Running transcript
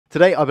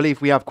Today, I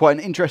believe we have quite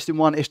an interesting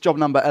one. It's job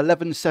number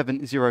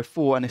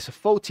 11704, and it's a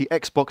faulty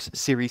Xbox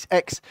Series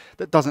X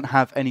that doesn't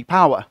have any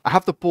power. I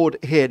have the board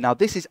here. Now,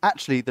 this is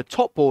actually the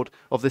top board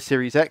of the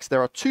Series X.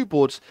 There are two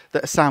boards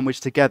that are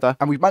sandwiched together,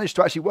 and we've managed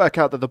to actually work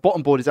out that the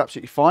bottom board is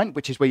absolutely fine,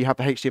 which is where you have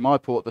the HDMI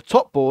port. The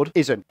top board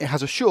isn't. It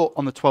has a short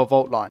on the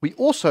 12-volt line. We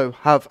also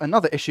have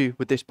another issue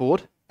with this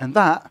board, and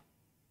that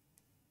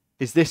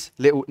is this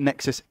little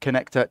Nexus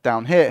connector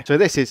down here. So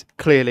this is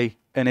clearly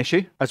an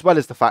issue, as well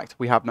as the fact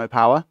we have no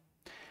power.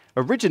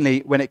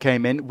 Originally, when it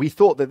came in, we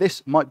thought that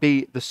this might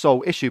be the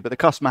sole issue, but the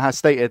customer has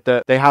stated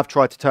that they have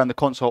tried to turn the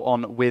console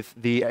on with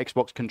the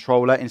Xbox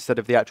controller instead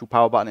of the actual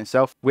power button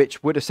itself,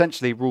 which would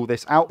essentially rule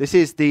this out. This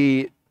is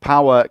the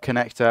power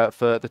connector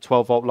for the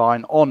 12-volt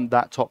line on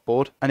that top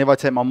board. And if I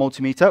take my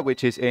multimeter,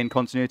 which is in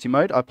continuity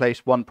mode, I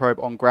place one probe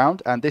on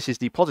ground, and this is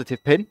the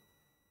positive pin.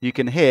 You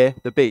can hear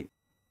the beep.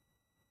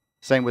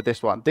 Same with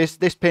this one. This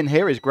pin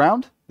here is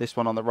ground. This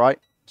one on the right,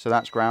 so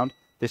that's ground.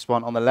 This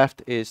one on the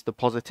left is the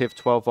positive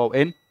 12-volt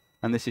in.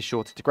 And this is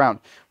shorted to ground.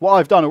 What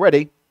I've done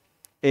already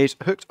is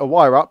hooked a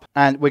wire up,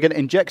 and we're going to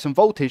inject some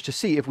voltage to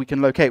see if we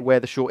can locate where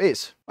the short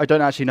is. I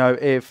don't actually know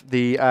if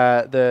the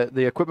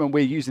equipment we're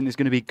using is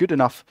going to be good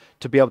enough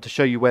to be able to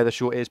show you where the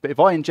short is. But if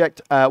I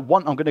inject I'm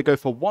going to go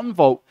for 1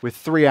 volt with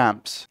 3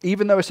 amps.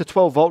 Even though it's a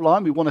 12-volt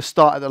line, we want to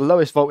start at the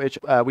lowest voltage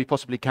we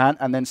possibly can,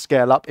 and then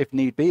scale up if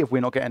need be, if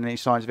we're not getting any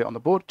signs of it on the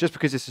board. Just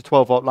because it's a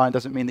 12-volt line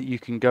doesn't mean that you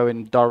can go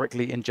and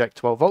directly inject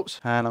 12 volts.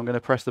 And I'm going to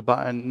press the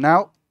button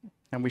now,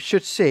 and we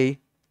should see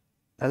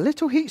a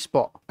little heat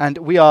spot, and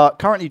we are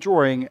currently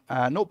drawing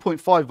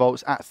 0.5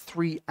 volts at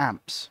 3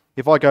 amps.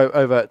 If I go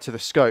over to the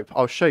scope,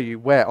 I'll show you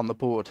where on the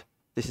board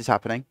this is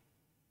happening,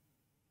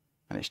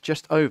 and it's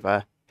just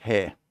over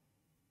here.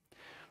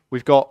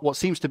 We've got what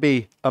seems to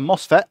be a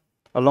MOSFET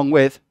along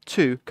with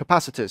 2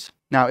 capacitors.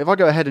 Now, if I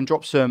go ahead and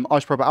drop some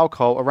isopropyl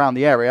alcohol around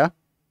the area,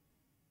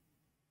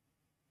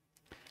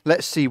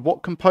 let's see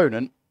what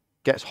component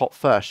gets hot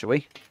first, shall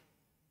we?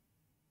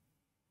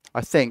 I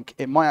think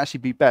it might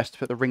actually be best to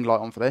put the ring light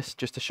on for this,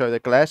 just to show the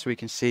glare so we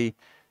can see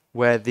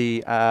where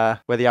the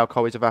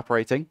alcohol is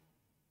evaporating.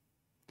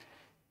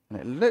 And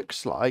it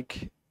looks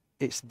like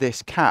it's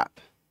this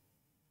cap.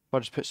 If I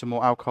just put some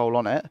more alcohol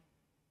on it.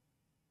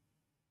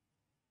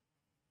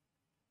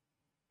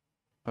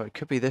 Oh, it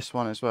could be this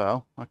one as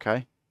well.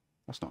 Okay,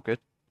 that's not good.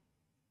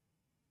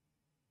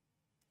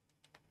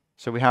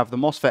 So we have the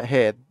MOSFET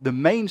here. The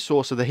main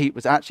source of the heat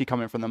was actually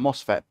coming from the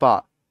MOSFET,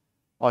 but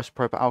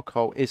isopropyl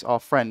alcohol is our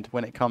friend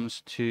when it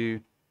comes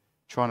to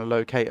trying to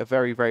locate a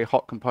very, very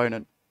hot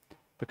component,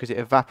 because it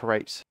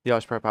evaporates the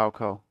isopropyl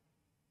alcohol.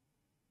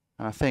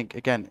 And I think,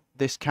 again,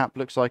 this cap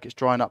looks like it's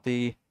drying up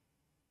the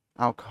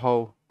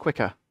alcohol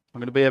quicker.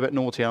 I'm going to be a bit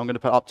naughty. I'm going to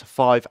put up to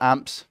 5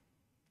 amps.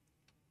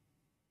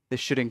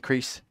 This should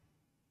increase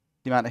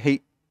the amount of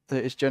heat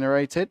that is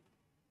generated,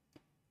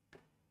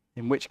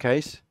 in which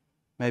case,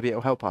 maybe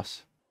it'll help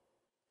us.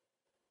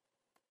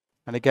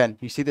 And again,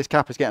 you see this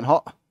cap is getting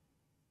hot.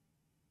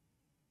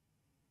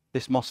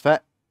 This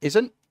MOSFET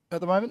isn't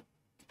at the moment,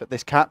 but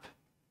this cap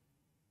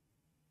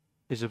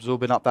is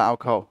absorbing up that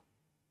alcohol.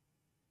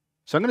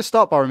 So I'm going to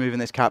start by removing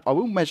this cap. I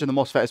will measure the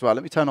MOSFET as well.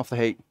 Let me turn off the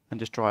heat and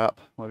just dry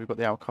up where we've got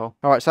the alcohol.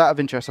 All right, so out of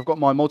interest, I've got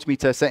my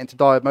multimeter set into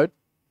diode mode,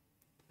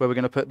 where we're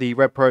going to put the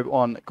red probe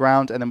on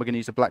ground, and then we're going to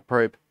use the black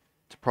probe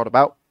to prod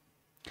about.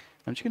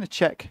 I'm just going to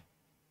check.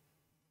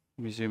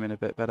 Let me zoom in a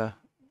bit better.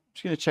 I'm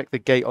just going to check the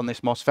gate on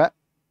this MOSFET.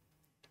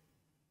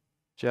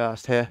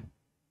 Just here.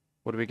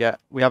 What do we get?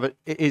 We have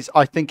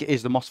I think it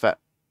is the MOSFET,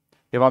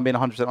 if I'm being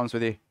 100% honest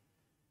with you,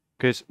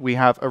 because we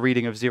have a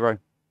reading of 0,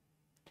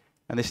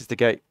 and this is the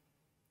gate.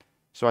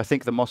 So I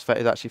think the MOSFET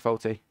is actually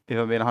faulty, if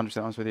I'm being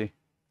 100% honest with you.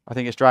 I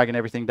think it's dragging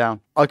everything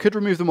down. I could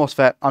remove the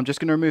MOSFET. I'm just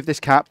going to remove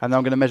this cap, and then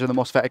I'm going to measure the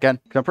MOSFET again,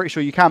 because I'm pretty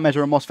sure you can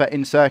measure a MOSFET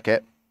in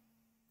circuit.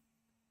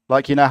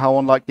 Like, you know how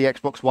on like the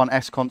Xbox One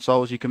S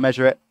consoles, you can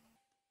measure it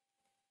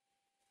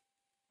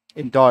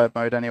in diode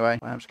mode anyway.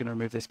 I'm just going to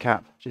remove this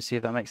cap, just see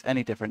if that makes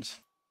any difference.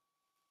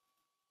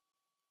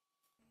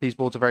 These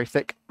boards are very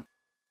thick.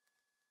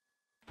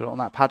 Put it on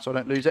that pad so I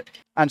don't lose it.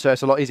 And so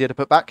it's a lot easier to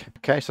put back.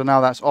 Okay, so now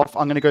that's off.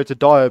 I'm going to go to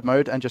diode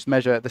mode and just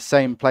measure the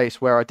same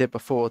place where I did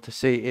before to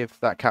see if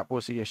that cap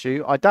was the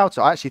issue. I doubt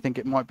it. I actually think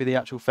it might be the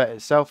actual FET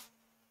itself.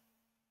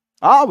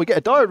 Ah, we get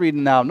a diode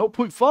reading now,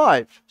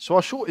 0.5. So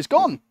our short is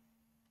gone.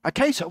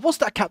 Okay, so what's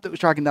that cap that was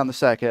dragging down the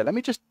circuit?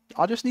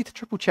 I just need to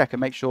triple check and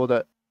make sure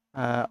that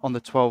on the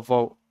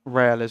 12-volt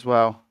rail as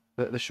well,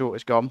 that the short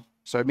is gone.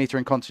 So meter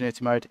in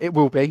continuity mode, it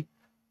will be.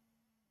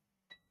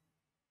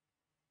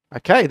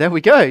 Okay, there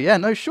we go. Yeah,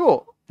 no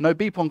short. No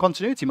beep on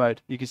continuity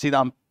mode. You can see that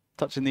I'm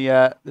touching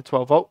the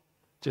 12 volt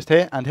just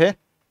here and here.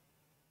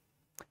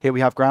 Here we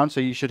have ground,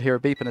 so you should hear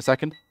a beep in a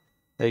second.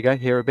 There you go,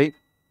 hear a beep.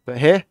 But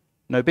here,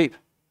 no beep.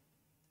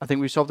 I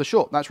think we've solved the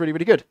short. That's really,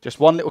 really good. Just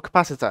one little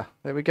capacitor.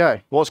 There we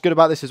go. What's good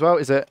about this as well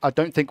is that I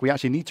don't think we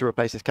actually need to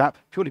replace this cap,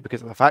 purely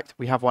because of the fact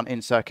we have one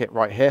in circuit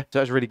right here. So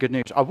that's really good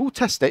news. I will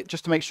test it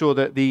just to make sure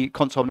that the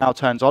console now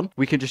turns on.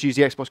 We can just use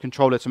the Xbox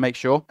controller to make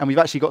sure. And we've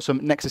actually got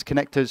some Nexus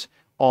connectors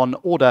on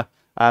order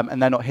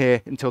and they're not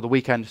here until the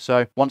weekend.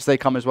 So once they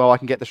come as well, I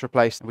can get this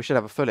replaced. We should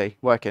have a fully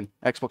working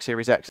Xbox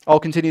Series X. I'll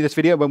continue this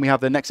video when we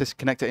have the Nexus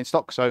connector in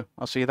stock, so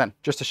I'll see you then.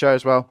 Just to show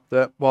as well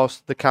that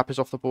whilst the cap is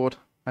off the board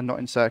and not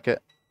in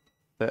circuit,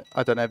 that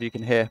I don't know if you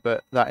can hear,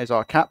 but that is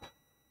our cap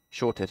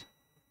shorted.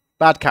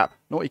 Bad cap,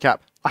 naughty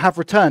cap. I have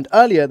returned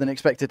earlier than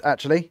expected,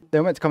 actually. They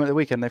were meant to come at the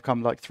weekend. They've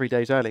come like 3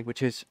 days early,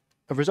 which is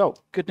a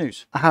result. Good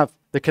news. I have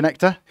the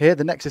connector here,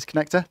 the Nexus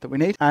connector that we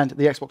need, and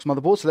the Xbox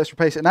motherboard. So let's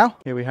replace it now.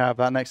 Here we have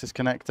that Nexus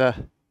connector.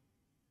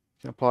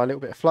 Can apply a little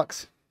bit of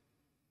flux.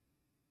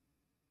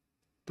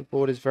 The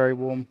board is very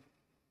warm.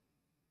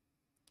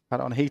 Had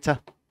it on a heater.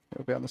 A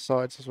little bit on the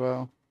sides as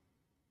well.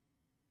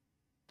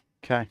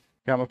 Okay.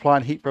 I'm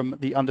applying heat from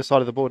the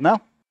underside of the board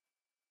now.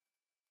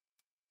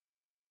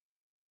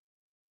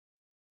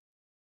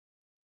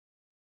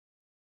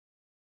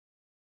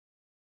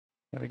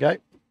 There we go.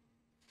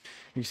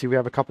 You see we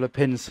have a couple of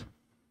pins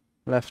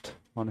left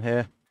on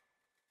here.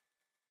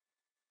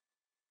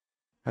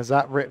 Has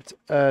that ripped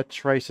a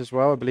trace as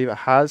well? I believe it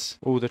has.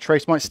 Oh, the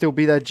trace might still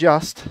be there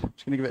just.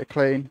 Just going to give it a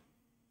clean.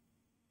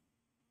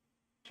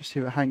 Just see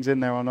if it hangs in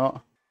there or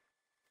not.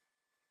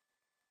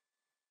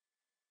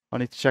 I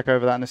need to check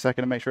over that in a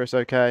second and make sure it's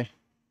okay.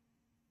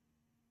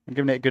 I'm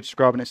giving it a good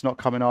scrub and it's not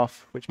coming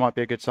off, which might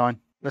be a good sign.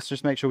 Let's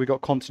just make sure we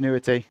got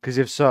continuity, because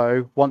if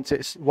so, once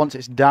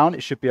it's down,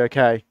 it should be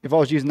okay. If I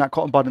was using that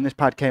cotton bud and this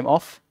pad came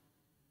off,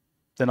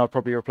 then I'd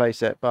probably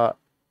replace it. But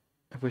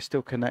if we're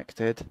still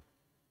connected,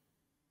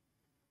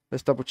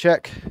 let's double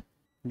check.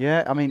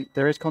 Yeah, I mean,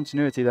 there is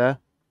continuity there.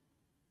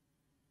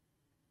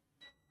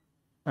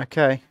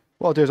 Okay.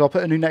 What I'll do is I'll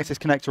put a new Nexus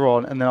connector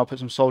on, and then I'll put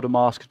some solder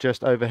mask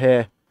just over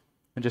here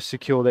and just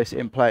secure this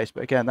in place.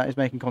 But again, that is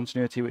making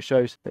continuity, which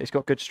shows that it's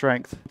got good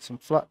strength. Some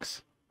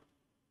flux.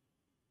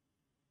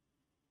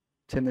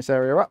 Tin this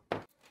area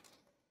up.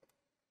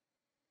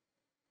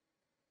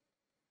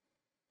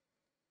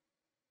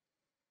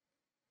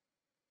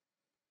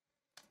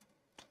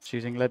 Just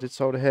using leaded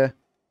solder here.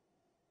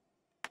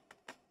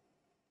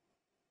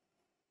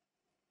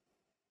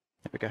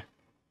 There we go.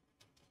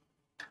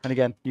 And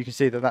again, you can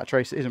see that that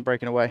trace isn't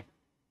breaking away.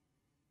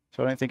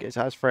 So I don't think it's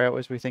as frail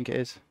as we think it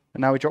is.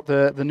 And now we drop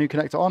the new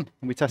connector on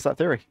and we test that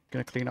theory.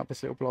 Going to clean up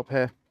this little blob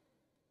here.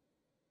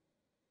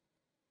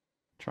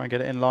 Try and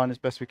get it in line as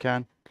best we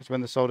can, because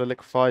when the solder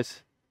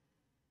liquefies,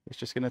 it's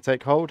just going to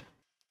take hold.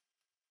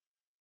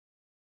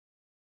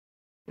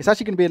 It's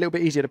actually going to be a little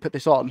bit easier to put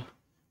this on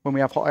when we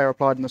have hot air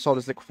applied and the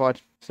solder's liquefied.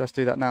 So let's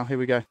do that now. Here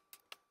we go.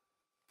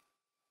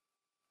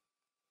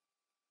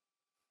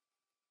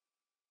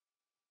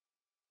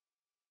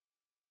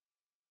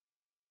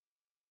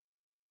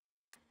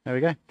 There we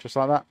go, just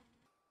like that.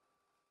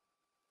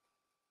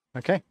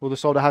 Okay, well the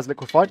solder has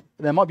liquefied.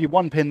 There might be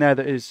one pin there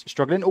that is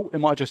struggling. Oh, it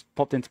might have just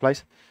popped into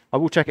place. I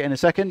will check it in a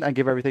second and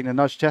give everything a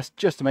nudge test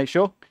just to make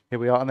sure. Here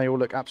we are, and they all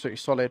look absolutely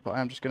solid, but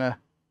I am just going to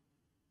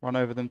run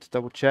over them to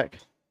double check.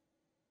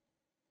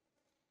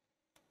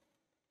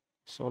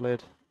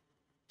 Solid,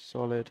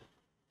 solid,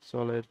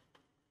 solid,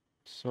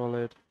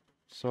 solid,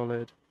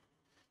 solid.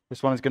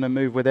 This one is going to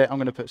move with it. I'm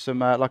going to put some,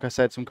 like I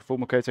said, some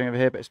conformal coating over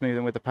here, but it's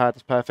moving with the pad.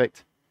 It's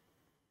perfect.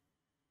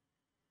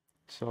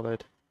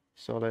 Solid,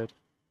 solid,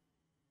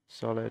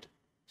 solid,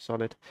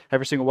 solid.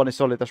 Every single one is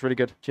solid. That's really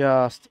good.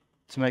 Just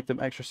to make them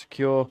extra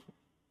secure.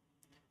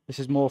 This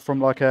is more from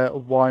like a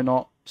why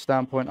not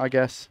standpoint, I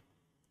guess.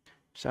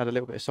 Just add a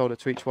little bit of solder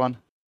to each one.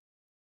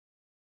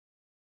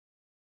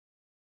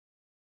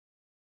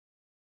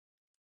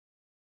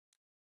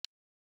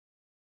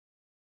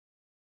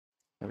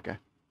 There we go.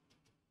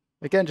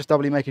 Again, just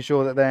doubly making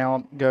sure that they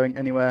aren't going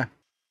anywhere.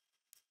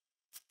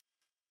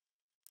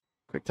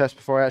 Quick test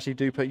before I actually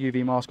do put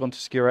UV mask on to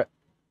secure it.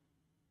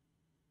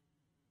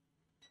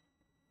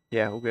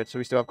 Yeah, all good. So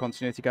we still have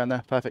continuity going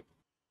there. Perfect.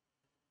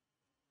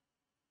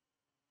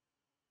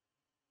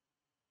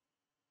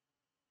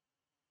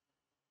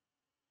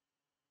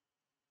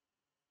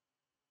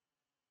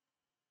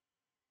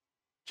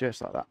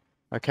 Just like that.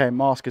 Okay,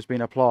 mask has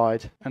been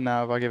applied. And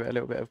now if I give it a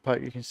little bit of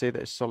poke, you can see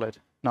that it's solid.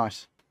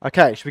 Nice.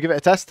 Okay, should we give it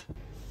a test?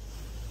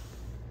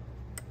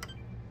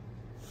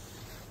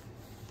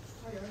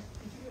 Hiya, did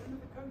you get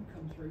another code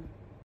come through?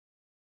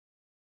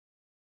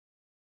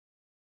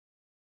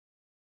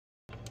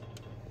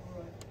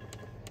 Alright.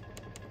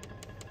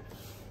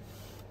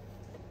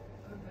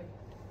 Okay.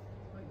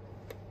 Right.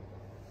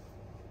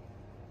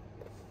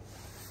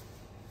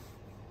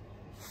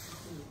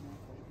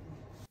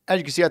 As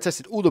you can see, I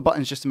tested all the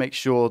buttons just to make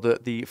sure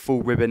that the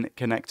full ribbon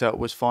connector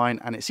was fine,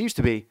 and it seems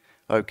to be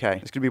okay.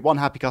 It's going to be one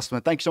happy customer.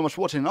 Thank you so much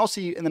for watching, and I'll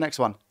see you in the next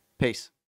one. Peace.